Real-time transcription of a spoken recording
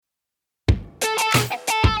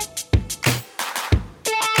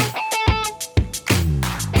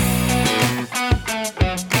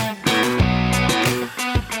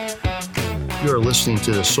listening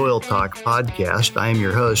to the Soil Talk podcast. I am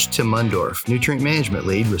your host, Tim Mundorf, Nutrient Management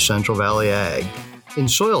Lead with Central Valley Ag. In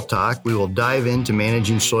Soil Talk, we will dive into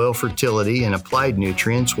managing soil fertility and applied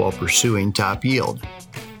nutrients while pursuing top yield.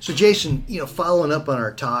 So Jason, following up on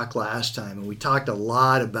our talk last time, and we talked a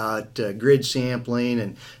lot about grid sampling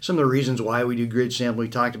and some of the reasons why we do grid sampling. We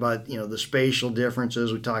talked about, the spatial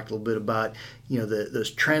differences. We talked a little bit about, those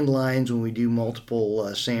trend lines when we do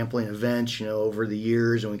multiple sampling events, over the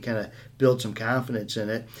years, and we kind of build some confidence in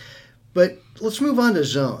it. But let's move on to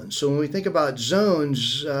zones. So when we think about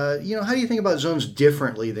zones, how do you think about zones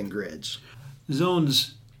differently than grids?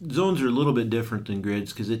 Zones are a little bit different than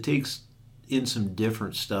grids because it takes in some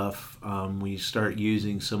different stuff. We start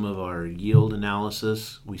using some of our yield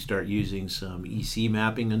analysis. We start using some EC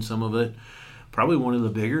mapping in some of it. Probably one of the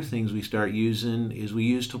bigger things we start using is we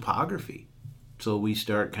use topography. So we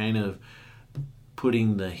start kind of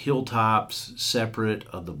putting the hilltops separate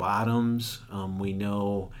of the bottoms. We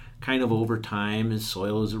know kind of over time as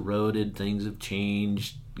soil is eroded, things have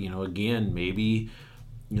changed. Again, maybe,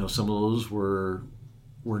 some of those were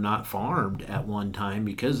not farmed at one time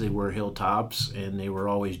because they were hilltops and they were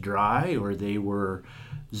always dry, or they were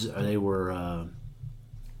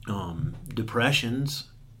depressions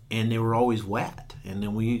and they were always wet, and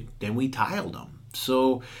then we tiled them.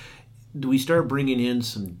 So we start bringing in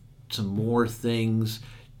some more things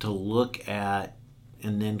to look at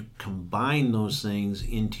and then combine those things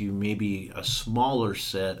into maybe a smaller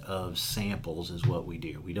set of samples is what we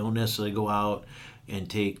do. We don't necessarily go out and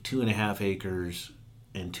take 2.5 acres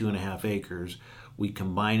and 2.5 acres. We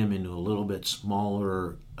combine them into a little bit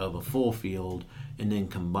smaller of a full field and then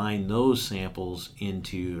combine those samples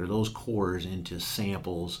those cores into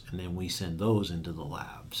samples, and then we send those into the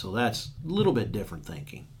lab. So that's a little bit different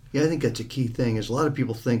thinking. Yeah, I think that's a key thing. Is a lot of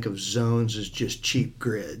people think of zones as just cheap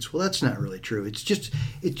grids. Well, that's not really true.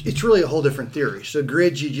 It's really a whole different theory. So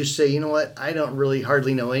grids, you just say, I don't really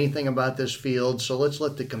hardly know anything about this field, so let's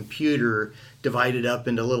let the computer divide it up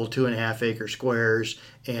into little 2.5 acre squares,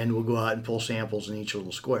 and we'll go out and pull samples in each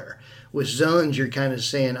little square. With zones, you're kind of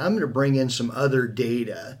saying, I'm going to bring in some other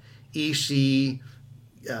data, EC,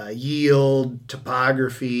 yield,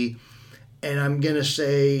 topography, and I'm going to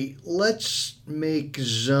say, let's make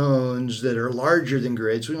zones that are larger than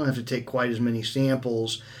grids. We don't have to take quite as many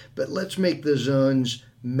samples, but let's make the zones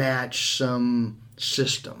match some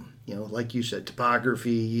system, like you said, topography,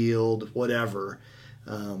 yield, whatever.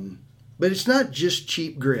 But it's not just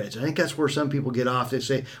cheap grids. I think that's where some people get off. They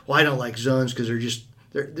say, well, I don't like zones because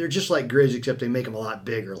they're just like grids, except they make them a lot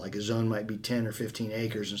bigger. Like a zone might be 10 or 15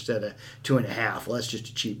 acres instead of 2.5. Well, that's just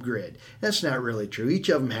a cheap grid. That's not really true. Each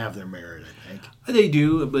of them have their merit, I think. They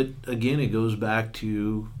do, but again, it goes back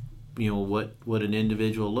to, what an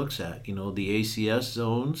individual looks at. The ACS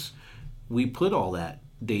zones, we put all that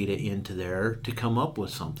data into there to come up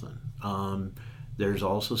with something. There's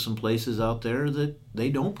also some places out there that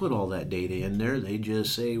they don't put all that data in there. They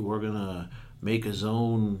just say, we're going to make a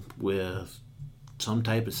zone with some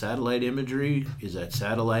type of satellite imagery. Is that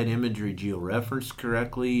satellite imagery georeferenced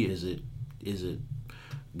correctly? Is it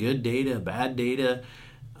good data, bad data?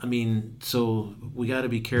 So we got to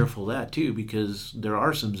be careful of that too, because there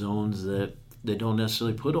are some zones that don't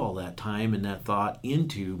necessarily put all that time and that thought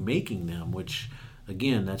into making them, which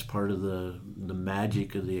again, that's part of the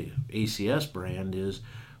magic of the ACS brand is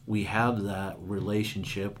we have that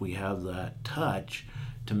relationship, we have that touch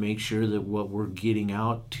to make sure that what we're getting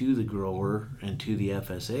out to the grower and to the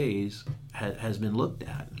FSAs has been looked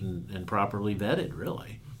at and properly vetted,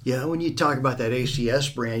 really. Yeah, when you talk about that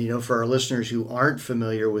ACS brand, for our listeners who aren't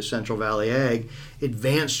familiar with Central Valley Ag,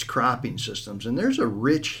 advanced cropping systems. And there's a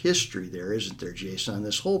rich history there, isn't there, Jason, on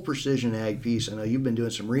this whole precision ag piece? I know you've been doing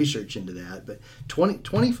some research into that, but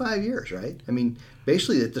 25 years, right?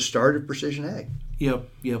 Basically at the start of precision ag. Yep.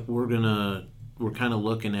 We're kind of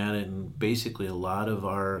looking at it, and basically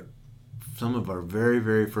some of our very,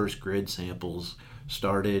 very first grid samples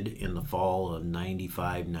started in the fall of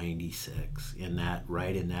 95, 96,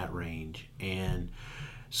 right in that range. And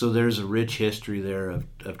so there's a rich history there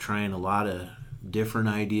of trying a lot of different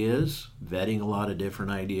ideas, vetting a lot of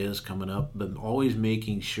different ideas coming up, but always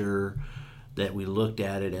making sure that we looked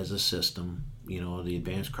at it as a system, the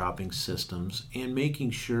advanced cropping systems, and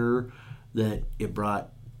making sure that it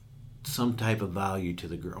brought some type of value to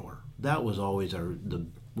the grower. That was always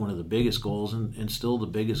one of the biggest goals, and still the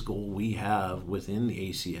biggest goal we have within the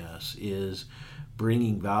ACS is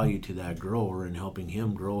bringing value to that grower and helping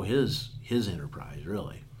him grow his enterprise,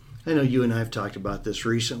 really. I know you and I have talked about this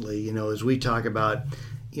recently, as we talk about,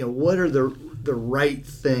 what are the right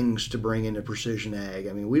things to bring into precision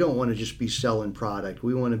ag. We don't want to just be selling product.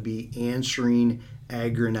 We want to be answering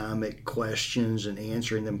agronomic questions and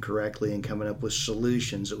answering them correctly and coming up with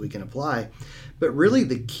solutions that we can apply. But really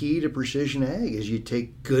the key to precision ag is you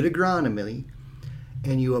take good agronomy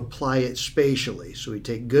and you apply it spatially. So we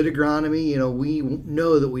take good agronomy, we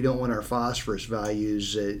know that we don't want our phosphorus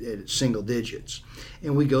values at single digits.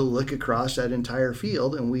 And we go look across that entire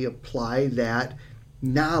field and we apply that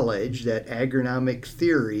knowledge, that agronomic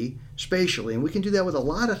theory, spatially. And we can do that with a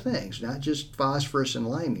lot of things, not just phosphorus and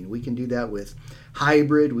liming. We can do that with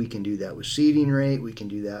hybrid, we can do that with seeding rate, we can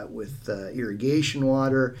do that with irrigation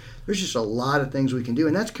water. There's just a lot of things we can do.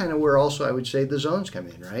 And that's kind of where also I would say the zones come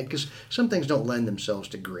in, right? Because some things don't lend themselves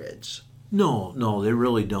to grids. No, they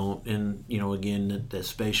really don't. And, again, the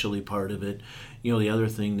spatially part of it, the other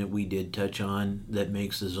thing that we did touch on that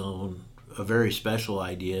makes the zone a very special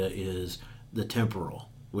idea is the temporal,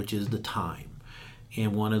 which is the time.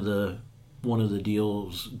 And one of the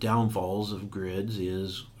downfalls of grids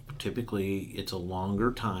is typically it's a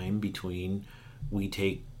longer time between we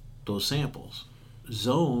take those samples.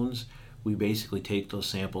 Zones, we basically take those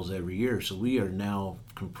samples every year. So we are now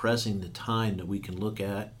compressing the time that we can look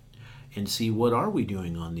at and see what are we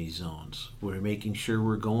doing on these zones. We're making sure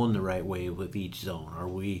we're going the right way with each zone. Are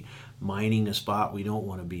we mining a spot we don't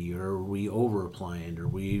want to be, or are we over applying, or are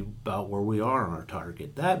we about where we are on our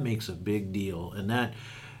target? That makes a big deal, and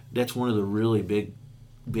that's one of the really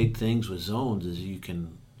big things with zones is you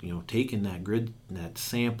can, taking that grid, that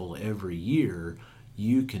sample every year,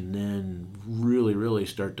 you can then really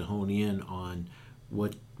start to hone in on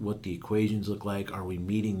what the equations look like. Are we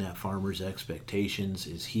meeting that farmer's expectations?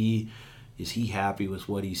 Is he happy with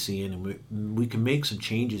what he's seeing? And we can make some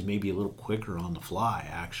changes maybe a little quicker on the fly,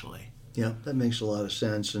 actually. Yeah, that makes a lot of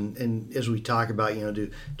sense. And as we talk about,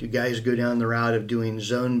 do guys go down the route of doing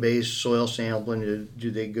zone-based soil sampling?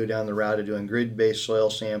 Do they go down the route of doing grid-based soil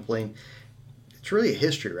sampling? It's really a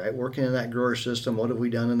history, right? Working in that grower system, what have we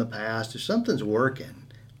done in the past? If something's working,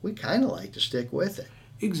 we kind of like to stick with it.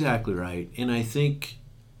 Exactly right. And I think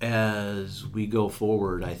as we go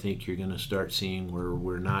forward, I think you're going to start seeing where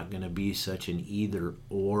we're not going to be such an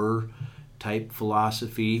either-or type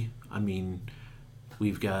philosophy. I mean,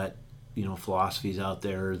 we've got philosophies out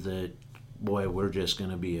there that, boy, we're just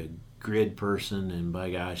going to be a grid person, and by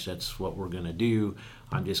gosh, that's what we're going to do.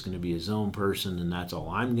 I'm just going to be a zone person, and that's all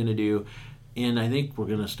I'm going to do. And I think we're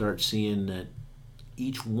going to start seeing that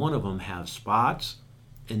each one of them have spots,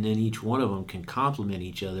 and then each one of them can complement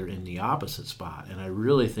each other in the opposite spot. And I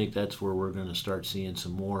really think that's where we're going to start seeing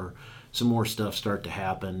some more stuff start to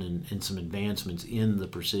happen, and some advancements in the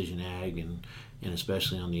precision ag, and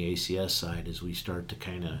especially on the ACS side as we start to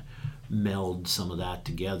kind of meld some of that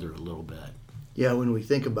together a little bit. Yeah, when we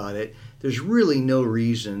think about it, there's really no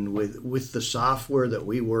reason with the software that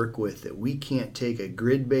we work with that we can't take a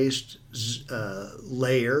grid-based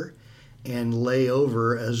layer and lay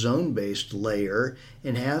over a zone-based layer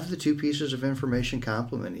and have the two pieces of information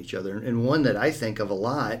complement each other. And one that I think of a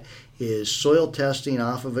lot is soil testing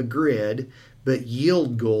off of a grid, but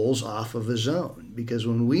yield goals off of a zone. Because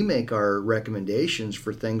when we make our recommendations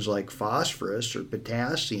for things like phosphorus or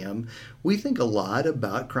potassium, we think a lot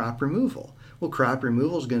about crop removal. Well, crop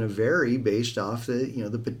removal is going to vary based off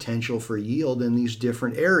the potential for yield in these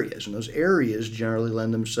different areas. And those areas generally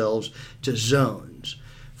lend themselves to zones.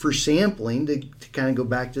 For sampling, to kind of go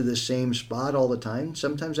back to the same spot all the time,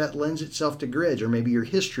 sometimes that lends itself to grids, or maybe your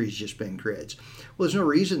history's just been grids. Well, there's no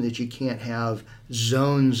reason that you can't have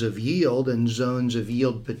zones of yield and zones of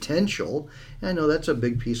yield potential. And I know that's a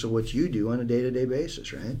big piece of what you do on a day-to-day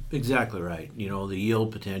basis, right? Exactly right. The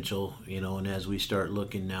yield potential, and as we start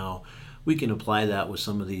looking now, we can apply that with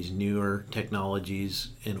some of these newer technologies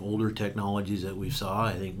and older technologies that we saw.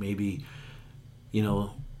 I think maybe,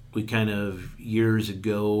 we kind of years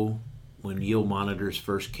ago when yield monitors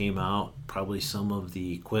first came out, probably some of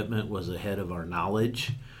the equipment was ahead of our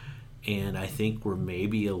knowledge. And I think we're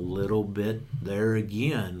maybe a little bit there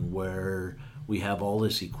again, where we have all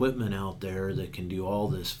this equipment out there that can do all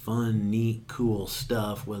this fun, neat, cool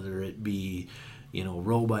stuff, whether it be,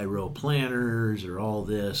 row by row planters or all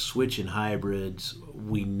this, switching hybrids.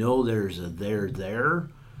 We know there's a there,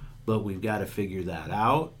 but we've got to figure that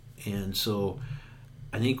out. And so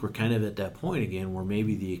I think we're kind of at that point again where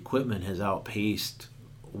maybe the equipment has outpaced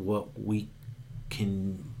what we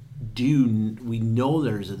can do. We know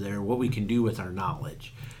there's a there, what we can do with our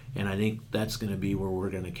knowledge. And I think that's going to be where we're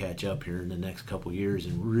going to catch up here in the next couple of years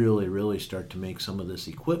and really start to make some of this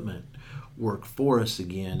equipment work for us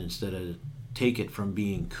again, instead of take it from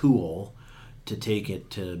being cool to take it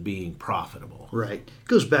to being profitable. Right. It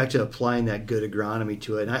goes back to applying that good agronomy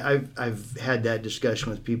to it. And I've had that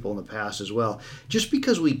discussion with people in the past as well. Just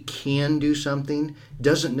because we can do something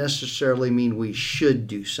doesn't necessarily mean we should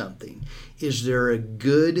do something. Is there a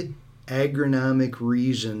good agronomic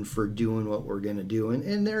reason for doing what we're going to do?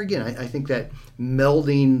 And there again, I think that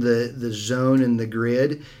melding the zone and the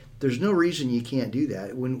grid, there's no reason you can't do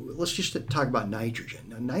that. Let's just talk about nitrogen.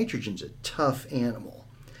 Now, nitrogen's a tough animal.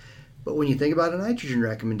 But when you think about a nitrogen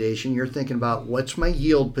recommendation, you're thinking about what's my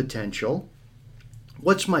yield potential,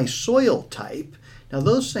 what's my soil type. Now,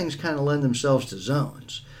 those things kind of lend themselves to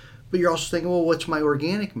zones. But you're also thinking, well, what's my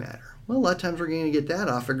organic matter? Well, a lot of times we're going to get that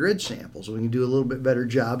off of grid samples. We can do a little bit better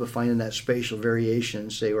job of finding that spatial variation in,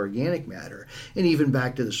 say, organic matter. And even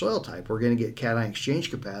back to the soil type, we're going to get cation exchange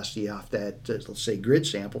capacity off that, let's say, grid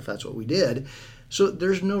sample, if that's what we did. So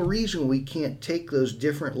there's no reason we can't take those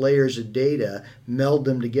different layers of data, meld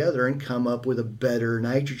them together, and come up with a better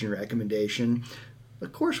nitrogen recommendation.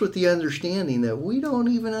 Of course, with the understanding that we don't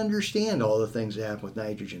even understand all the things that happen with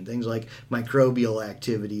nitrogen. Things like microbial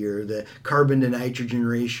activity or the carbon to nitrogen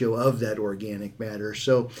ratio of that organic matter.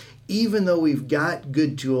 So even though we've got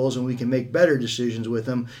good tools and we can make better decisions with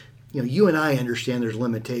them, you and I understand there's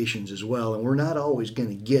limitations as well, and we're not always going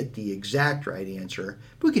to get the exact right answer,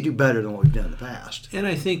 but we could do better than what we've done in the past. And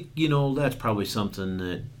I think, that's probably something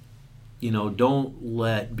that, don't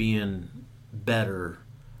let being better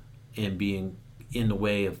and being in the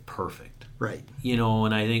way of perfect. Right.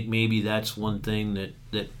 And I think maybe that's one thing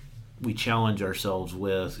that we challenge ourselves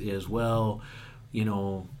with is,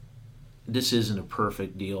 this isn't a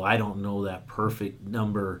perfect deal. I don't know that perfect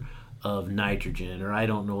number of nitrogen, or I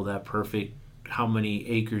don't know that perfect, how many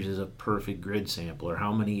acres is a perfect grid sample, or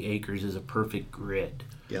how many acres is a perfect grid.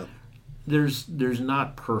 Yep. There's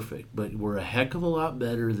not perfect, but we're a heck of a lot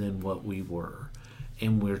better than what we were,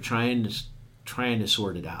 and we're trying to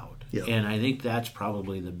sort it out. Yep. And I think that's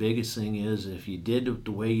probably the biggest thing is if you did it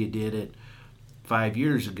the way you did it 5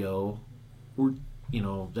 years ago,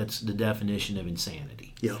 that's the definition of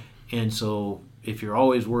insanity. Yep. And so if you're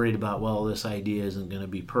always worried about, this idea isn't going to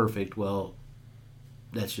be perfect,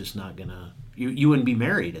 that's just not going to, you wouldn't be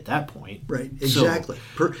married at that point. Right, exactly.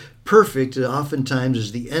 So, perfect oftentimes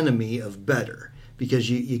is the enemy of better, because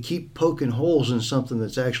you keep poking holes in something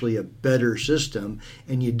that's actually a better system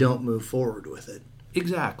and you don't move forward with it.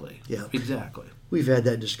 Exactly. Yeah. Exactly. We've had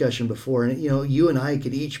that discussion before, and you and I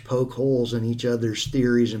could each poke holes in each other's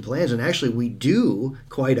theories and plans, and actually we do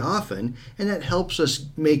quite often, and that helps us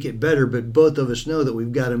make it better, but both of us know that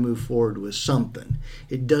we've got to move forward with something.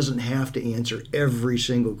 It doesn't have to answer every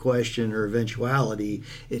single question or eventuality.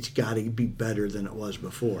 It's got to be better than it was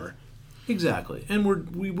before. Exactly. And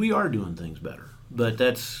we are doing things better, but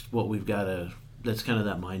that's what we've got to, that's kind of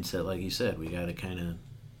that mindset, like you said, we got to kind of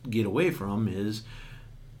get away from is,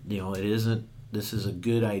 it isn't, this is a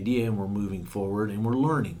good idea and we're moving forward and we're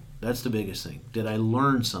learning. That's the biggest thing. Did I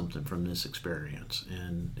learn something from this experience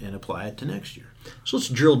and apply it to next year? So let's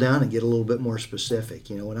drill down and get a little bit more specific.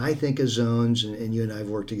 When I think of zones, and you and I have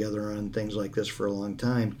worked together on things like this for a long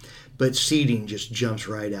time, but seeding just jumps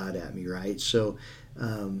right out at me, right? So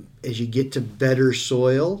as you get to better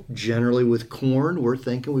soil, generally with corn, we're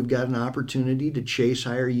thinking we've got an opportunity to chase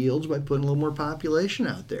higher yields by putting a little more population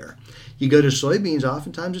out there. You go to soybeans,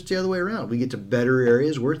 oftentimes it's the other way around. We get to better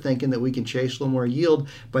areas, we're thinking that we can chase a little more yield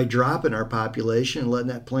by dropping our population and letting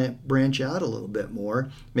that plant branch out a little bit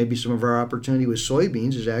more. Maybe some of our opportunity with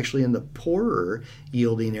soybeans is actually in the poorer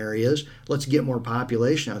yielding areas. Let's get more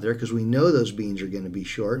population out there because we know those beans are going to be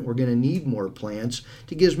short and we're going to need more plants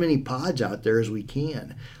to get as many pods out there as we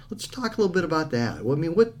can. Let's talk a little bit about that.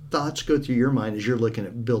 What thoughts go through your mind as you're looking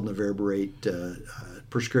at building a variable rate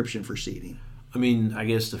prescription for seeding? I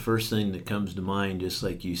guess the first thing that comes to mind, just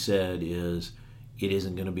like you said, is it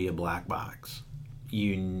isn't going to be a black box.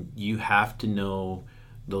 You have to know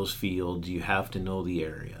those fields. You have to know the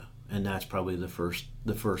area, and that's probably the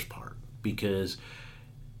first part, because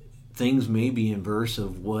things may be inverse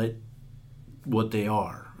of what they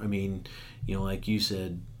are. Like you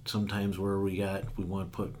said, sometimes where we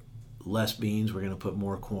want to put less beans, we're going to put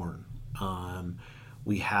more corn.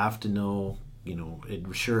 We have to know. It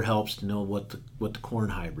sure helps to know what the corn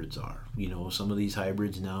hybrids are. Some of these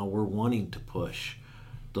hybrids now we're wanting to push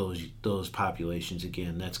those populations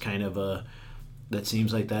again. That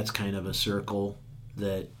seems like that's kind of a circle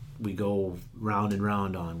that we go round and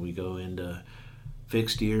round on. We go into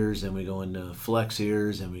fixed ears, then we go into flex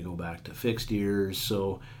ears, and we go back to fixed ears.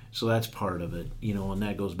 So that's part of it, and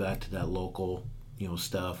that goes back to that local,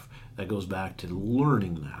 stuff. That goes back to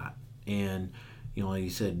learning that. And like you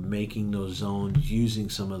said, making those zones, using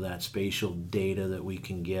some of that spatial data that we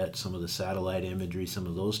can get, some of the satellite imagery, some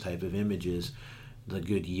of those type of images, the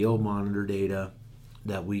good yield monitor data,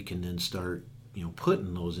 that we can then start,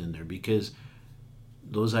 putting those in there. Because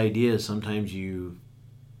those ideas, sometimes you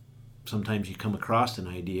come across an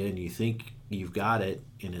idea and you think you've got it,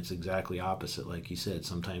 and it's exactly opposite. Like you said,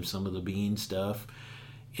 sometimes some of the bean stuff,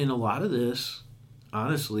 and a lot of this,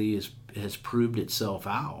 honestly, has proved itself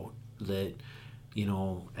out that,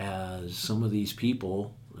 as some of these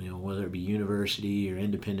people, whether it be university or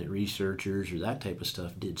independent researchers or that type of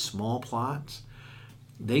stuff, did small plots,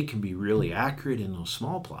 they can be really accurate in those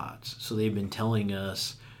small plots. So they've been telling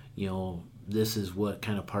us, this is what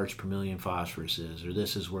kind of parts per million phosphorus is, or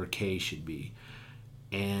this is where K should be.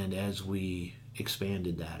 And as we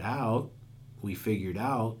expanded that out, we figured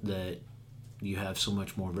out that you have so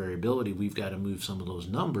much more variability, we've got to move some of those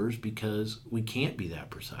numbers because we can't be that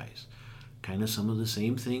precise. Kind of some of the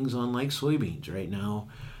same things on like soybeans. Right now,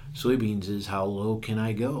 soybeans is how low can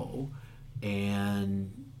I go?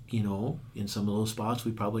 And, in some of those spots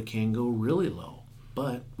we probably can go really low,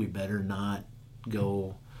 but we better not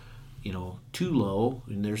go too low.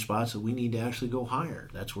 And there's spots that we need to actually go higher.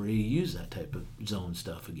 That's where you use that type of zone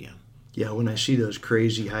stuff again. Yeah, when I see those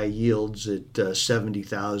crazy high yields at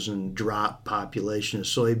 70,000 drop population of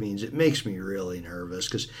soybeans, it makes me really nervous.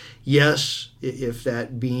 Because yes, if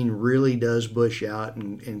that bean really does bush out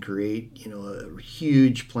and create a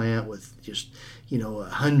huge plant with just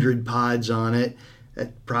 100 pods on it,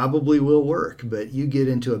 that probably will work. But you get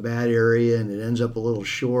into a bad area and it ends up a little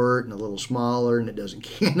short and a little smaller and it doesn't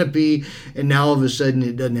canopy, and now all of a sudden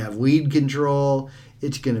it doesn't have weed control,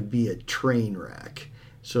 it's going to be a train wreck.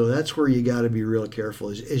 So that's where you got to be real careful.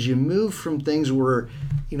 As you move from things we're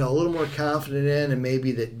a little more confident in and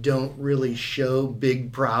maybe that don't really show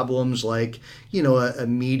big problems like a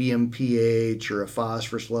medium pH or a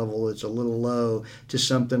phosphorus level that's a little low, to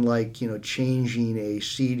something like changing a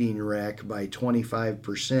seeding rec by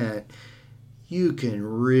 25%, you can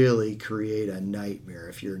really create a nightmare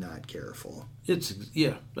if you're not careful. That's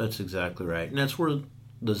exactly right. And that's where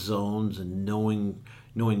the zones and knowing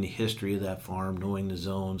the history of that farm, knowing the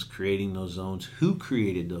zones, creating those zones, who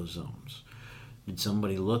created those zones? Did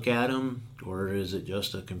somebody look at them, or is it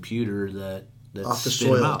just a computer that off the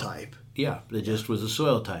soil type? Yeah, that just was a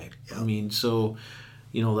soil type. Yeah. I mean, so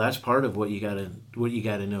that's part of what you got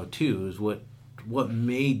to know too, is what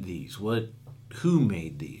made these, who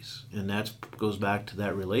made these, and that goes back to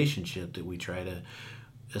that relationship that we try to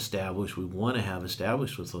establish. We want to have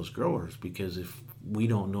established with those growers, because if we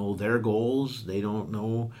don't know their goals, they don't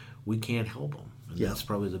know, we can't help them. And that's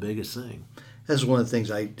probably the biggest thing. That's one of the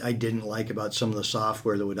things I didn't like about some of the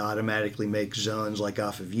software that would automatically make zones like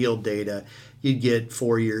off of yield data. You'd get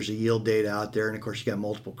 4 years of yield data out there, and of course you got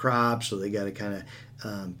multiple crops, so they got to kind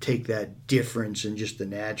of take that difference in just the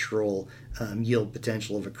natural yield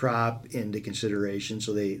potential of a crop into consideration.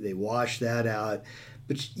 So they wash that out.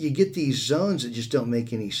 But you get these zones that just don't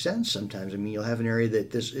make any sense sometimes. I mean, you'll have an area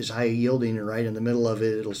that this is high yielding, and right in the middle of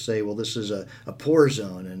it, it'll say, well, this is a poor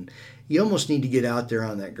zone. And you almost need to get out there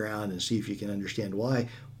on that ground and see if you can understand why.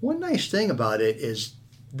 One nice thing about it is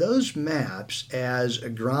those maps, as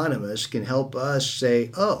agronomists, can help us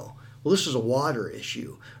say, oh, well, this is a water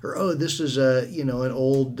issue, or oh, this is an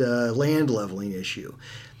old land leveling issue.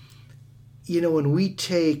 When we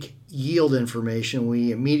take yield information,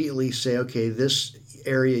 we immediately say, okay, this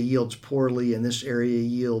area yields poorly and this area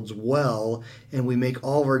yields well, and we make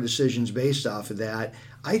all of our decisions based off of that.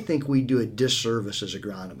 I think we do a disservice as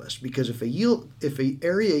agronomists, because if a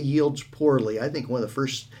area yields poorly, I think one of the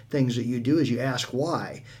first things that you do is you ask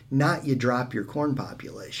why, not you drop your corn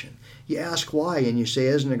population. You ask why, and you say,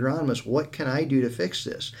 as an agronomist, what can I do to fix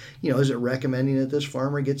this? Is it recommending that this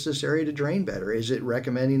farmer gets this area to drain better? Is it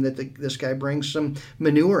recommending that this guy brings some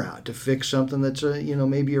manure out to fix something that's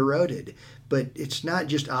maybe eroded? But it's not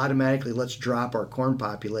just automatically, let's drop our corn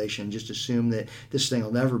population and just assume that this thing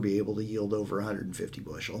will never be able to yield over 150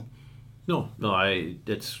 bushel. No,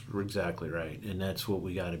 that's exactly right, and that's what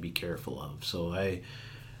we got to be careful of. So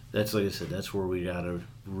that's like I said, that's where we got to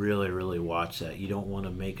really, really watch that. You don't want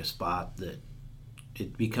to make a spot that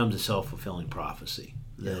it becomes a self-fulfilling prophecy,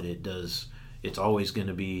 that it's always going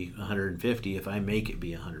to be 150 if I make it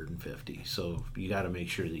be 150. So you got to make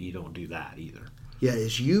sure that you don't do that either. Yeah,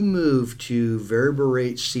 as you move to variable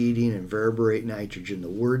rate seeding and variable rate nitrogen, the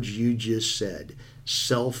words you just said,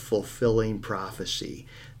 self-fulfilling prophecy,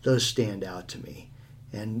 those stand out to me.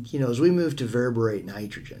 And, as we move to vertebrate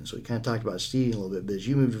nitrogen, so we kind of talked about seeding a little bit, but as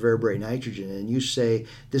you move to vertebrate nitrogen and you say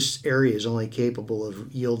this area is only capable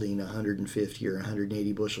of yielding 150 or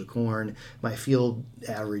 180 bushel of corn, my field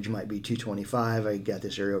average might be 225. I got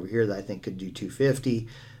this area over here that I think could do 250.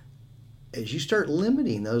 As you start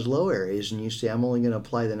limiting those low areas and you say, I'm only going to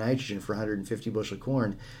apply the nitrogen for 150 bushel of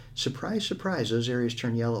corn, surprise, surprise, those areas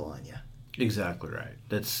turn yellow on you. Exactly right.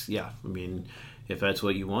 If that's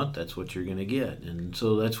what you want, that's what you're going to get. And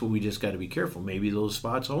so that's what we just got to be careful. Maybe those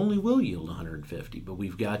spots only will yield 150, but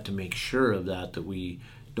we've got to make sure of that we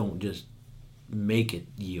don't just make it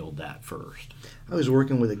yield that first. I was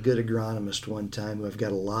working with a good agronomist one time who I've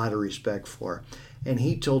got a lot of respect for. And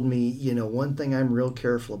he told me, one thing I'm real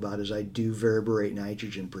careful about is I do vertebrate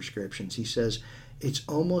nitrogen prescriptions. He says it's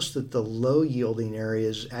almost that the low yielding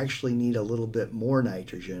areas actually need a little bit more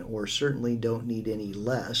nitrogen or certainly don't need any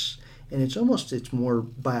less. And it's more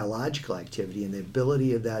biological activity and the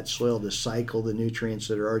ability of that soil to cycle the nutrients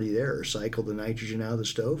that are already there or cycle the nitrogen out of the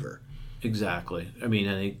stover. Exactly. I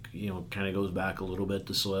think, kind of goes back a little bit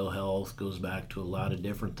to soil health, goes back to a lot of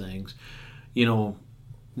different things. When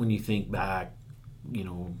you think back,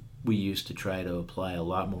 we used to try to apply a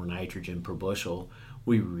lot more nitrogen per bushel.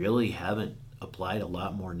 We really haven't applied a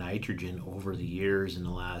lot more nitrogen over the years in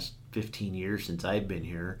the last 15 years since I've been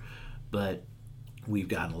here, but we've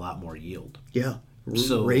gotten a lot more yield. Yeah. We're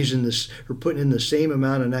putting in the same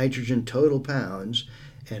amount of nitrogen total pounds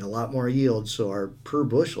and a lot more yield, so our per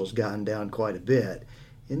bushel's gotten down quite a bit.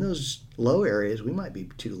 In those low areas, we might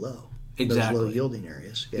be too low. Exactly. Those low yielding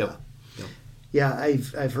areas. Yeah. Yep. Yeah,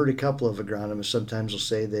 I've heard a couple of agronomists sometimes will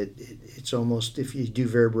say that it's almost, if you do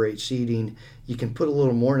vertebrate seeding, you can put a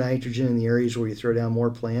little more nitrogen in the areas where you throw down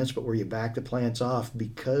more plants, but where you back the plants off,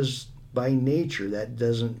 because by nature that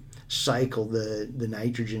doesn't cycle the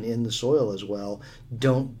nitrogen in the soil as well.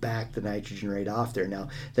 Don't back the nitrogen rate off there. Now,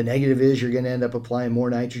 the negative is you're going to end up applying more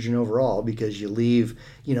nitrogen overall because you leave,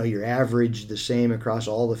 your average the same across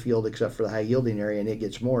all the field except for the high yielding area, and it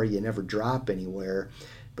gets more. You never drop anywhere.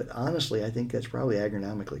 But honestly, I think that's probably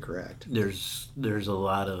agronomically correct. There's a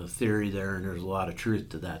lot of theory there, and there's a lot of truth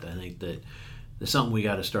to that. I think that it's something we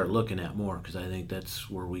got to start looking at more, because I think that's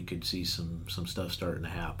where we could see some stuff starting to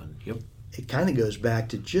happen. Yep. It kind of goes back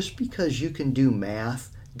to, just because you can do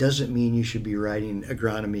math doesn't mean you should be writing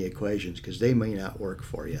agronomy equations, because they may not work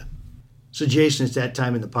for you. So Jason, it's that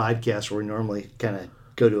time in the podcast where we normally kind of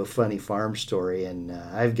go to a funny farm story, and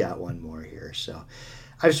I've got one more here. So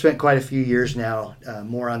I've spent quite a few years now,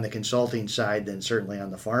 more on the consulting side than certainly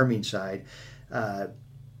on the farming side.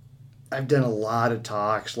 I've done a lot of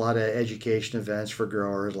talks, a lot of education events for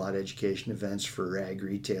growers, a lot of education events for ag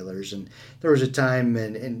retailers. And there was a time,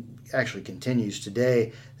 and actually continues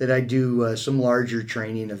today, that I do some larger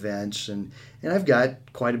training events. And I've got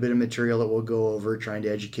quite a bit of material that we'll go over, trying to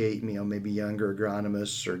educate, maybe younger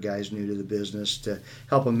agronomists or guys new to the business to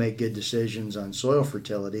help them make good decisions on soil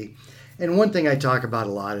fertility. And one thing I talk about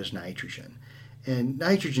a lot is nitrogen. And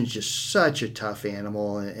nitrogen is just such a tough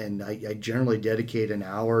animal, and I generally dedicate an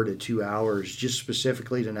hour to 2 hours just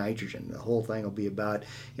specifically to nitrogen. The whole thing will be about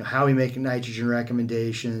how we make nitrogen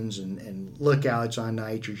recommendations and lookouts on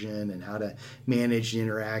nitrogen and how to manage the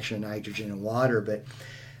interaction of nitrogen and water. But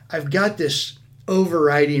I've got this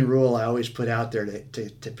overriding rule I always put out there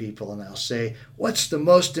to people, and I'll say, what's the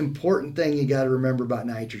most important thing you got to remember about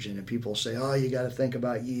nitrogen? And people say, oh, you got to think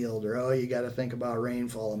about yield, or oh, you got to think about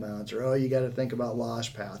rainfall amounts, or oh, you got to think about loss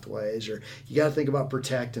pathways, or you got to think about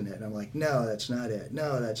protecting it. And I'm like, no, that's not it.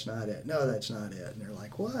 No, that's not it. No, that's not it. And they're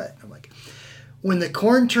like, what? I'm like, when the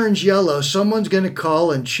corn turns yellow, someone's going to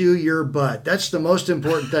call and chew your butt. That's the most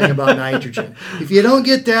important thing about nitrogen. If you don't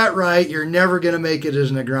get that right, you're never going to make it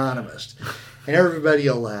as an agronomist. And everybody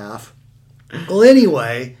will laugh. Well,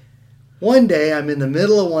 anyway, one day I'm in the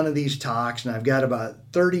middle of one of these talks, and I've got about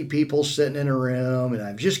 30 people sitting in a room, and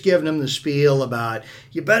I've just given them the spiel about,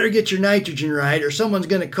 you better get your nitrogen right, or someone's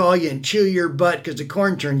going to call you and chew your butt because the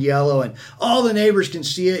corn turned yellow, and all the neighbors can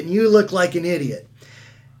see it, and you look like an idiot.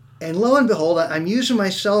 And lo and behold, I'm using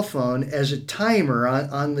my cell phone as a timer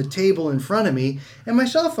on the table in front of me, and my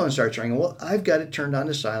cell phone starts ringing. Well, I've got it turned on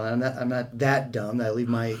to silent. I'm not that dumb that I leave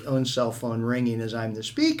my own cell phone ringing as I'm the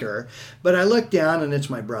speaker. But I look down, and it's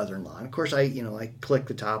my brother-in-law. And of course, I click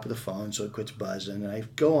the top of the phone so it quits buzzing, and I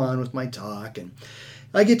go on with my talk. And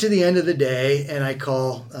I get to the end of the day, and I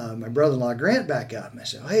call my brother-in-law Grant back up, and I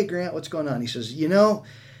say, oh, hey, Grant, what's going on? He says,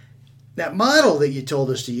 that model that you told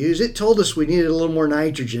us to use, it told us we needed a little more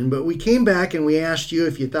nitrogen, but we came back and we asked you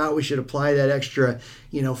if you thought we should apply that extra,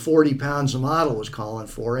 40 pounds the model was calling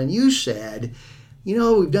for. And you said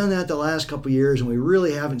we've done that the last couple of years and we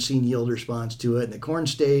really haven't seen yield response to it. And the corn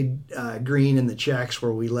stayed green in the checks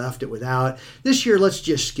where we left it without. This year, let's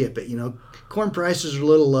just skip it. Corn prices are a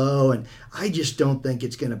little low and I just don't think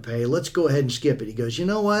it's going to pay. Let's go ahead and skip it. He goes, you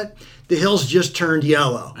know what? The hills just turned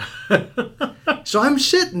yellow. So I'm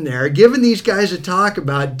sitting there giving these guys a talk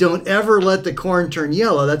about don't ever let the corn turn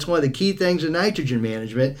yellow. That's one of the key things in nitrogen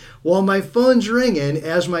management. While my phone's ringing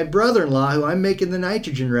as my brother-in-law, who I'm making the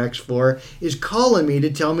nitrogen recs for, is calling me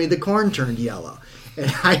to tell me the corn turned yellow.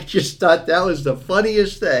 And I just thought that was the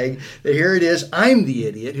funniest thing. That here it is, I'm the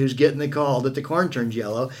idiot who's getting the call that the corn turned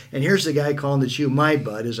yellow. And here's the guy calling to chew my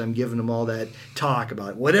butt as I'm giving him all that talk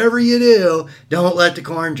about whatever you do, don't let the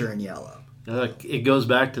corn turn yellow. It goes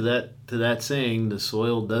back to that saying, the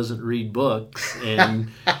soil doesn't read books, and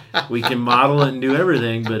we can model it and do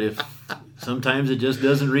everything, but if sometimes it just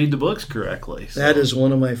doesn't read the books correctly. So. That is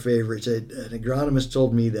one of my favorites. An agronomist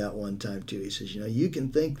told me that one time too. He says, you can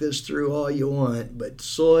think this through all you want, but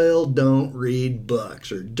soil don't read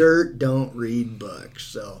books, or dirt don't read books.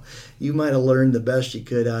 So you might have learned the best you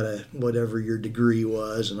could out of whatever your degree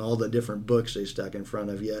was and all the different books they stuck in front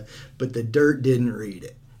of you, but the dirt didn't read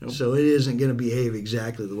it. Nope. So it isn't going to behave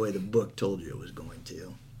exactly the way the book told you it was going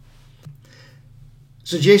to.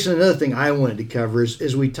 So, Jason, another thing I wanted to cover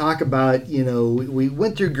is we talk about, we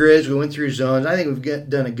went through grids, we went through zones. I think we've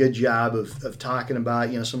done a good job of talking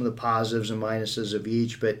about, some of the positives and minuses of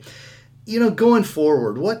each. But, going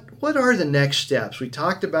forward, what are the next steps? We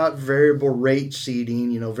talked about variable rate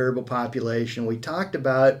seeding, variable population. We talked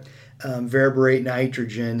about variable rate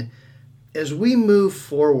nitrogen. As we move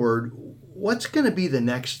forward, what's going to be the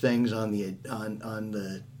next things on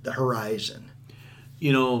the horizon?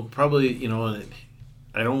 Probably,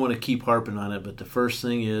 I don't want to keep harping on it, but the first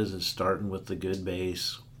thing is starting with the good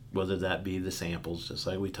base, whether that be the samples, just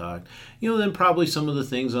like we talked. Then probably some of the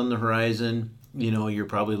things on the horizon, you're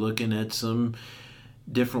probably looking at some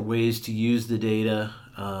different ways to use the data,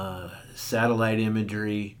 satellite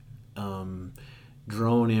imagery,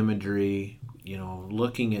 drone imagery,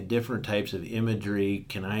 looking at different types of imagery.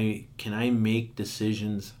 Can I make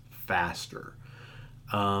decisions faster?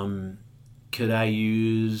 Could I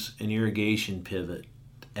use an irrigation pivot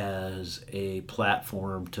as a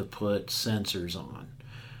platform to put sensors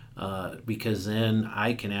on? Because then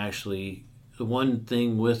I can actually, the one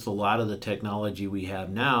thing with a lot of the technology we have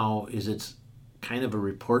now is it's kind of a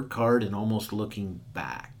report card and almost looking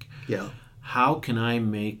back. Yeah. How can I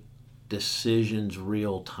make decisions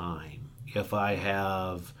real time? If I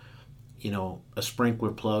have, a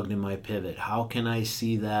sprinkler plugged in my pivot, how can I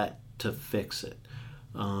see that to fix it?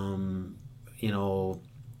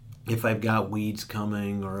 If I've got weeds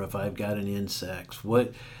coming or if I've got an insect,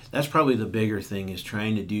 that's probably the bigger thing, is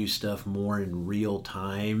trying to do stuff more in real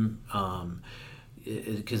time.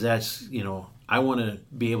 Because that's, I want to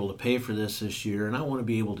be able to pay for this year, and I want to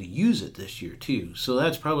be able to use it this year too. So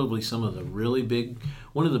that's probably some of the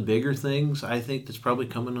one of the bigger things I think that's probably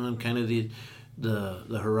coming on kind of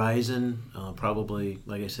the horizon. Probably,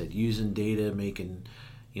 like I said, using data, making,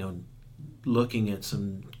 looking at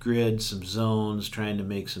some grids, some zones, trying to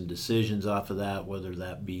make some decisions off of that, whether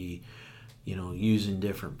that be, using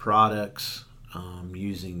different products,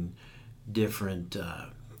 using different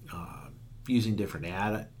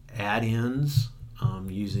add-ins,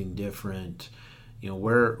 using different,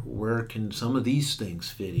 where can some of these things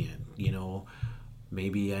fit in?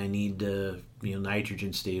 Maybe I need to,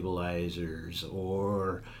 nitrogen stabilizers,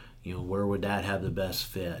 or, where would that have the best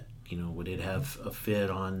fit? Would it have a fit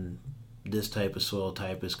on this type of soil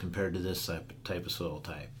type as compared to this type of soil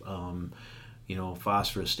type?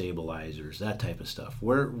 Phosphorus stabilizers, that type of stuff.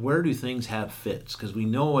 Where do things have fits? Because we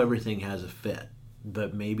know everything has a fit,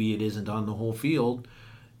 but maybe it isn't on the whole field.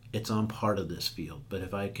 It's on part of this field. But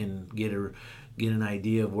if I can get an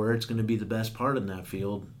idea of where it's going to be the best part in that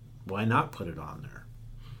field, why not put it on there?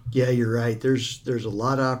 Yeah, you're right. There's a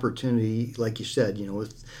lot of opportunity, like you said,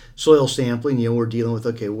 with soil sampling. We're dealing with,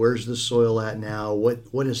 okay, where's the soil at now?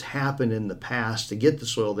 What has happened in the past to get the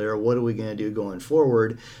soil there? What are we going to do going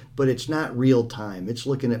forward? But it's not real time. It's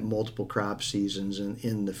looking at multiple crop seasons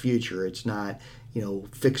in the future. It's not,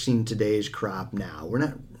 fixing today's crop now.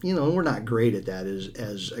 We're not great at that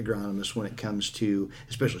as agronomists when it comes to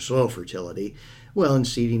especially soil fertility. Well, in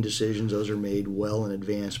seeding decisions, those are made well in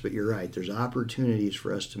advance, but you're right. There's opportunities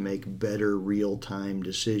for us to make better real-time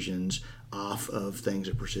decisions off of things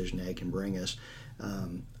that Precision Ag can bring us.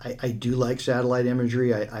 I do like satellite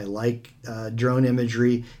imagery. I like drone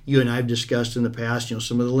imagery. You and I have discussed in the past,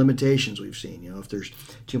 some of the limitations we've seen. If there's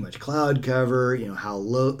too much cloud cover, how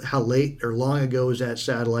late or long ago is that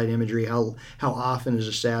satellite imagery? How often is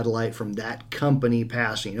a satellite from that company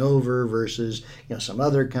passing over versus some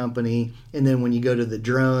other company? And then when you go to the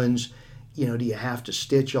drones, do you have to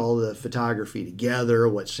stitch all the photography together?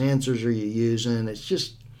 What sensors are you using? It's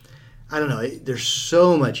just, I don't know. There's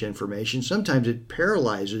so much information. Sometimes it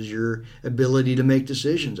paralyzes your ability to make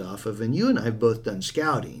decisions off of. And you and I have both done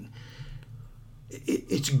scouting.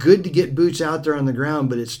 It's good to get boots out there on the ground,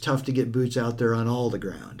 but it's tough to get boots out there on all the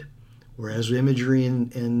ground. Whereas imagery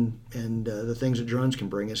and the things that drones can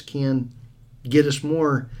bring us can get us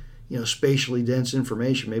more, spatially dense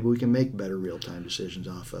information. Maybe we can make better real-time decisions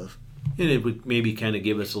off of. And it would maybe kind of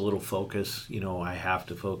give us a little focus. I have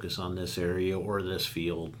to focus on this area or this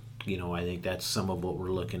field. I think that's some of what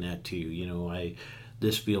we're looking at too.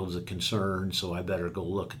 This field's a concern, so I better go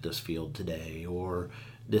look at this field today. Or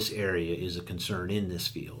this area is a concern in this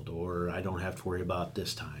field, or I don't have to worry about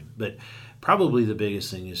this time. But probably the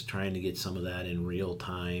biggest thing is trying to get some of that in real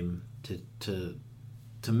time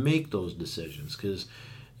to make those decisions, because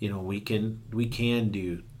we can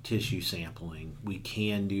do tissue sampling. We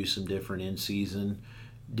can do some different in-season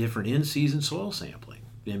soil sampling.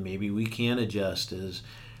 And maybe we can adjust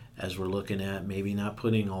as we're looking at maybe not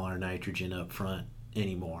putting all our nitrogen up front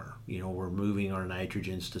anymore. We're moving our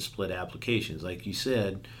nitrogens to split applications. Like you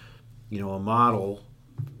said, a model,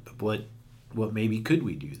 what maybe could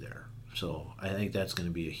we do there? So I think that's going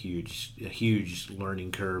to be a huge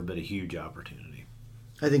learning curve, but a huge opportunity.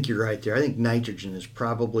 I think you're right there. I think nitrogen is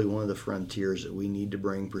probably one of the frontiers that we need to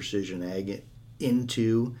bring precision ag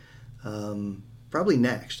into probably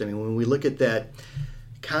next. I mean, when we look at that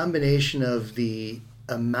combination of the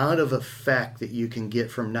amount of effect that you can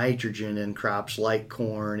get from nitrogen in crops like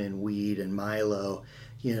corn and wheat and milo,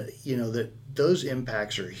 that those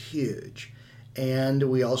impacts are huge. And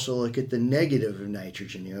we also look at the negative of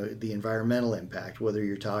nitrogen, the environmental impact, whether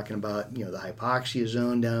you're talking about, the hypoxia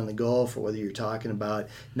zone down in the Gulf, or whether you're talking about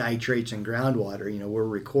nitrates in groundwater. We're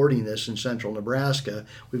recording this in central Nebraska.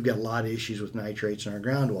 We've got a lot of issues with nitrates in our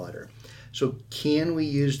groundwater. So can we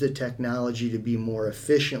use the technology to be more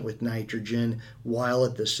efficient with nitrogen while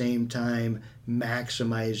at the same time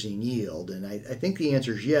maximizing yield? And I think the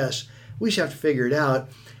answer is yes. We just have to figure it out.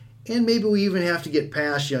 And maybe we even have to get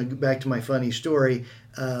past, back to my funny story,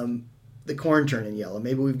 the corn turning yellow.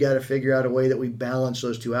 Maybe we've got to figure out a way that we balance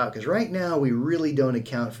those two out. Because right now we really don't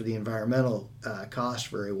account for the environmental cost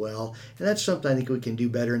very well. And that's something I think we can do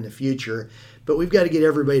better in the future. But we've got to get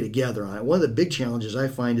everybody together on it. One of the big challenges I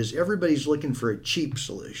find is everybody's looking for a cheap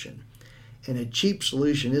solution. And a cheap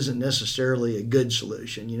solution isn't necessarily a good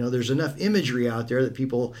solution. There's enough imagery out there that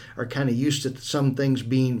people are kind of used to some things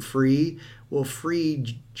being free. Well,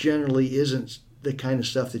 free generally isn't the kind of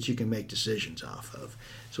stuff that you can make decisions off of.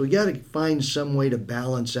 So we got to find some way to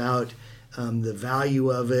balance out the value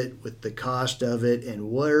of it with the cost of it,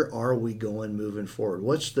 and where are we going moving forward?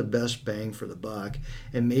 What's the best bang for the buck?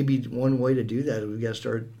 And maybe one way to do that is we've got to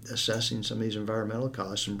start assessing some of these environmental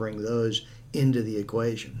costs and bring those into the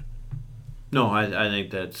equation. No, I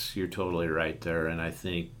think you're totally right there. And I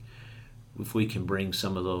think if we can bring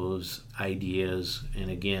some of those ideas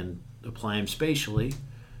and, again, apply them spatially,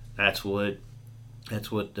 that's what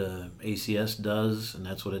the ACS does, and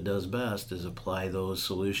that's what it does best, is apply those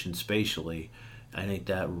solutions spatially. I think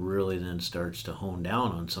that really then starts to hone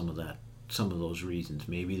down on some of those reasons.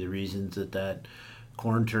 Maybe the reasons that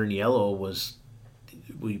corn turned yellow was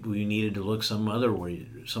we needed to look some other way,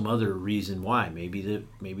 some other reason why. Maybe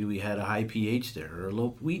we had a high pH there or a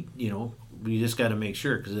low. We just got to make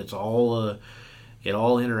sure, because it's all it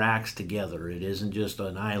all interacts together. It isn't just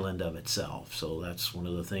an island of itself. So that's one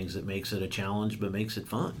of the things that makes it a challenge, but makes it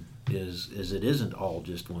fun. Is it isn't all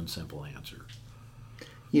just one simple answer.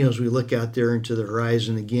 As we look out there into the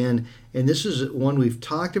horizon again, and this is one we've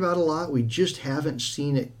talked about a lot. We just haven't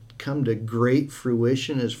seen it come to great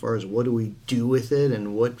fruition as far as what do we do with it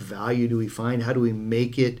and what value do we find? How do we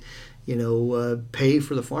make it, pay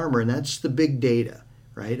for the farmer? And that's the big data,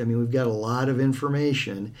 right? I mean, we've got a lot of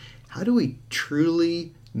information. How do we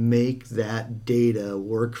truly make that data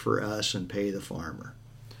work for us and pay the farmer?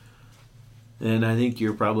 And I think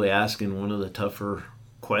you're probably asking one of the tougher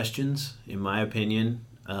questions, in my opinion.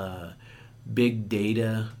 Big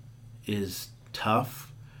data is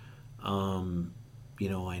tough.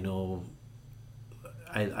 I know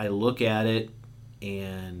I look at it,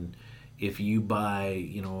 and if you buy,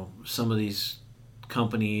 some of these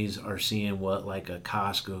companies are seeing what like a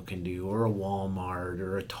Costco can do, or a Walmart,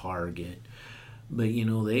 or a Target. But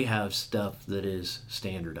they have stuff that is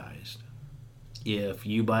standardized. If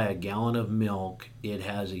you buy a gallon of milk, it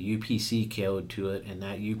has a UPC code to it, and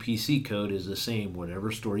that UPC code is the same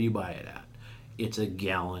whatever store you buy it at. It's a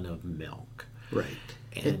gallon of milk. Right.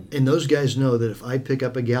 And those guys know that if I pick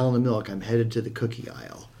up a gallon of milk, I'm headed to the cookie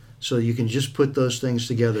aisle. So you can just put those things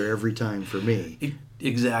together every time for me.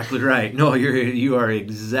 Exactly right. No, you are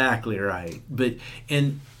exactly right. But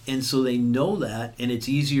and so they know that, and it's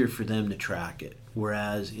easier for them to track it.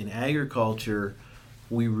 Whereas in agriculture,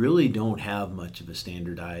 we really don't have much of a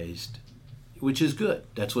standardized, which is good.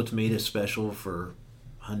 That's what's made us special for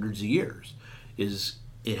hundreds of years, is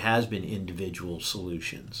it has been individual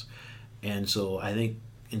solutions. And so I think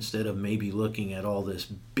instead of maybe looking at all this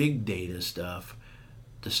big data stuff,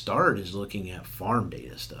 the start is looking at farm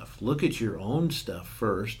data stuff. Look at your own stuff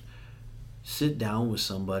first. Sit down with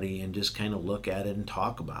somebody and just kind of look at it and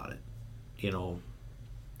talk about it.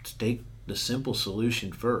 Take the simple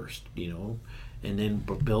solution first, and then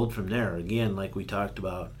build from there. Again, like we talked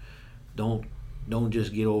about, don't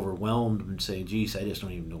just get overwhelmed and say, geez, I just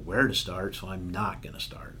don't even know where to start, so I'm not going to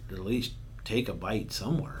start. At least take a bite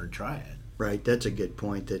somewhere and try it. Right, that's a good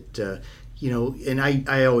point. That and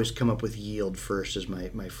I always come up with yield first as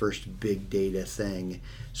my first big data thing.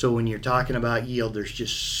 So when you're talking about yield, there's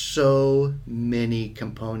just so many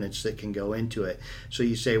components that can go into it. So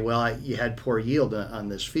you say, well, you had poor yield on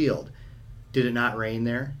this field. Did it not rain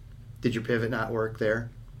there? Did your pivot not work there?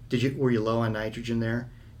 Were you low on nitrogen there?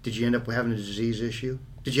 Did you end up having a disease issue?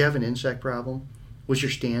 Did you have an insect problem? Was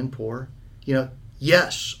your stand poor?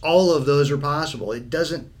 Yes, all of those are possible. It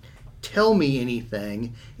doesn't tell me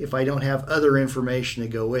anything if I don't have other information to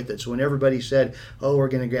go with it. So when everybody said, oh, we're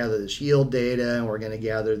going to gather this yield data and we're going to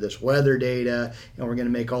gather this weather data and we're going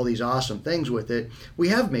to make all these awesome things with it, we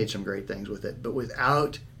have made some great things with it. But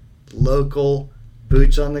without local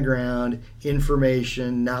boots on the ground,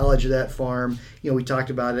 information, knowledge of that farm, we talked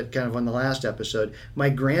about it kind of on the last episode. My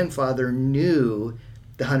grandfather knew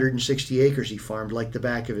the 160 acres he farmed like the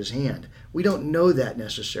back of his hand. We don't know that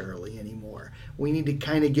necessarily anymore. We need to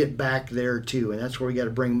kind of get back there too, and that's where we got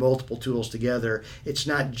to bring multiple tools together. It's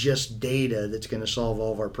not just data that's going to solve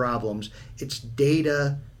all of our problems. It's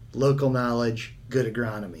data, local knowledge, good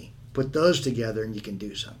agronomy. Put those together and you can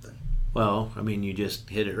do something. Well, you just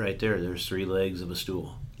hit it right there. There's 3 legs of a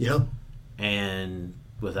stool. Yep. And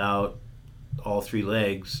without all 3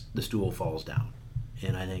 legs, the stool falls down.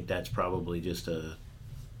 And I think that's probably just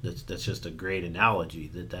that's just a great analogy.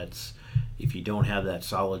 That's if you don't have that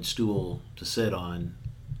solid stool to sit on,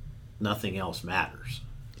 nothing else matters.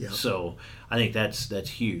 Yep. So I think that's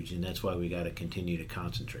huge, and that's why we got to continue to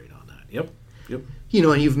concentrate on that. Yep.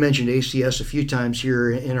 And you've mentioned ACS a few times here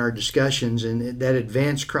in our discussions, and that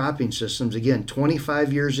advanced cropping systems, again,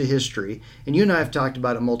 25 years of history. And you and I have talked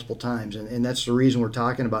about it multiple times, and that's the reason we're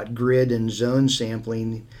talking about grid and zone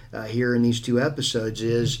sampling here in these 2 episodes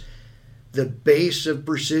is the base of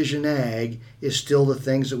precision ag is still the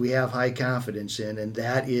things that we have high confidence in, and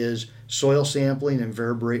that is soil sampling and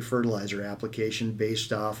variable fertilizer application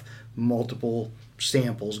based off multiple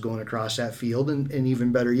samples going across that field, and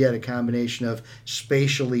even better yet, a combination of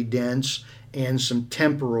spatially dense and some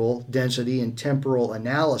temporal density and temporal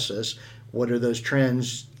analysis. What are those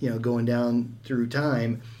trends, going down through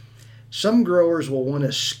time? Some growers will want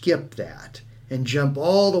to skip that and jump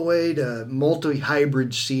all the way to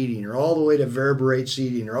multi-hybrid seeding or all the way to variable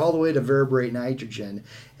seeding or all the way to variable nitrogen.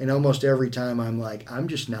 And almost every time I'm like, I'm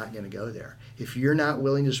just not going to go there. If you're not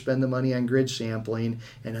willing to spend the money on grid sampling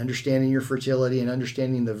and understanding your fertility and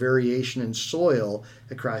understanding the variation in soil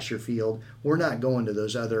across your field, we're not going to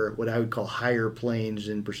those other, what I would call higher planes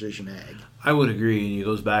in precision ag. I would agree. And it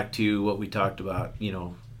goes back to what we talked about,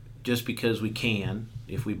 just because we can,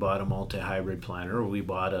 if we bought a multi-hybrid planter or we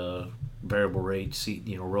bought a variable rate seed,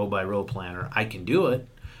 row by row planter, I can do it,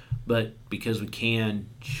 but because we can,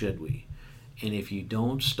 should we? And if you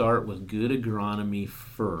don't start with good agronomy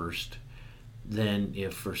first, then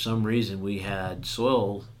if for some reason we had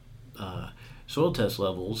soil test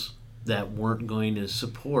levels that weren't going to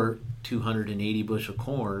support 280 bushel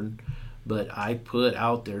corn, but I put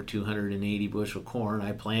out there 280 bushel corn,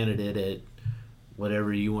 I planted it at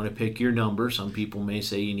whatever you want to pick your number. Some people may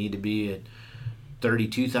say you need to be at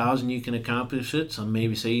 32,000, you can accomplish it. Some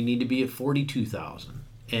maybe say you need to be at 42,000.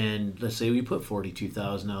 And let's say we put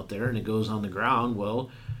 42,000 out there and it goes on the ground.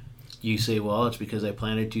 Well, you say, well, it's because I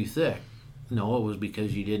planted too thick. No, it was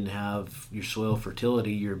because you didn't have your soil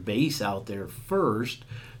fertility, your base out there first,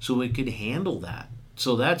 so it could handle that.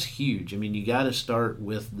 So that's huge. You got to start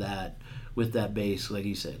with that base, like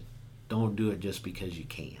you said. Don't do it just because you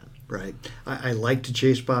can. Right. I like to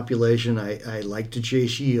chase population. I like to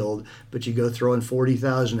chase yield, but you go throwing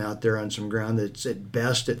 40,000 out there on some ground that's at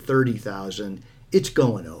best at 30,000, it's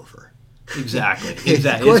going over. Exactly.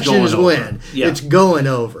 The question is when. Yeah. It's going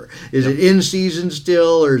over. Is it in season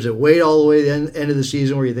still, or is it wait all the way to the end of the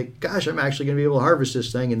season where you think, gosh, I'm actually going to be able to harvest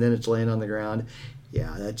this thing, and then it's laying on the ground?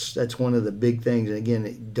 Yeah, that's one of the big things. And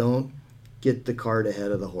again, don't get the cart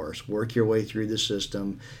ahead of the horse. Work your way through the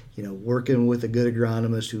system. Working with a good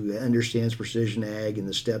agronomist who understands precision ag and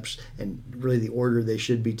the steps and really the order they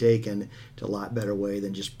should be taken to a lot better way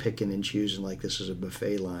than just picking and choosing like this is a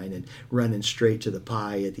buffet line and running straight to the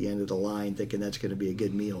pie at the end of the line thinking that's going to be a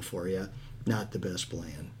good meal for you. Not the best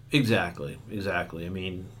plan. Exactly. I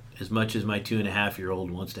mean, as much as my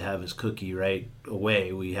 2.5-year-old wants to have his cookie right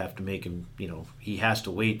away, we have to make him, he has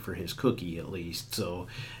to wait for his cookie at least. So,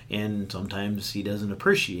 and sometimes he doesn't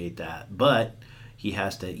appreciate that, but he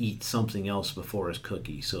has to eat something else before his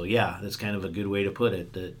cookie. So yeah, that's kind of a good way to put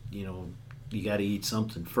it, that, you got to eat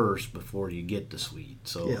something first before you get the sweet.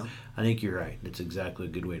 So yeah. I think you're right. That's exactly a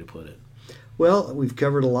good way to put it. Well, we've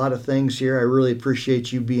covered a lot of things here. I really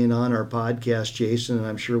appreciate you being on our podcast, Jason, and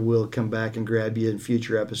I'm sure we'll come back and grab you in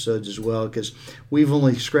future episodes as well, because we've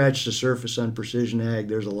only scratched the surface on precision ag.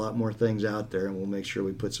 There's a lot more things out there, and we'll make sure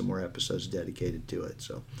we put some more episodes dedicated to it.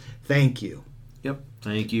 So thank you. Yep.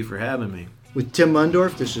 Thank you for having me. With Tim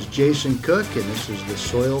Mundorf, this is Jason Cook, and this is the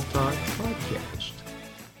Soil Talk Podcast.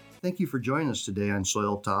 Thank you for joining us today on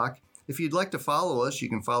Soil Talk. If you'd like to follow us, you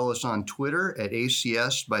can follow us on Twitter at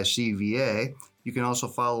ACS by CVA. You can also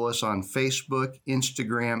follow us on Facebook,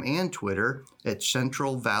 Instagram, and Twitter at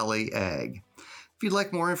Central Valley Ag. If you'd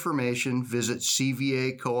like more information, visit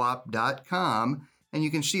cvacoop.com, and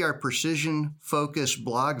you can see our precision focus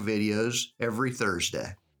blog videos every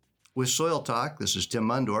Thursday. With Soil Talk, this is Tim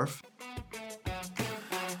Mundorf.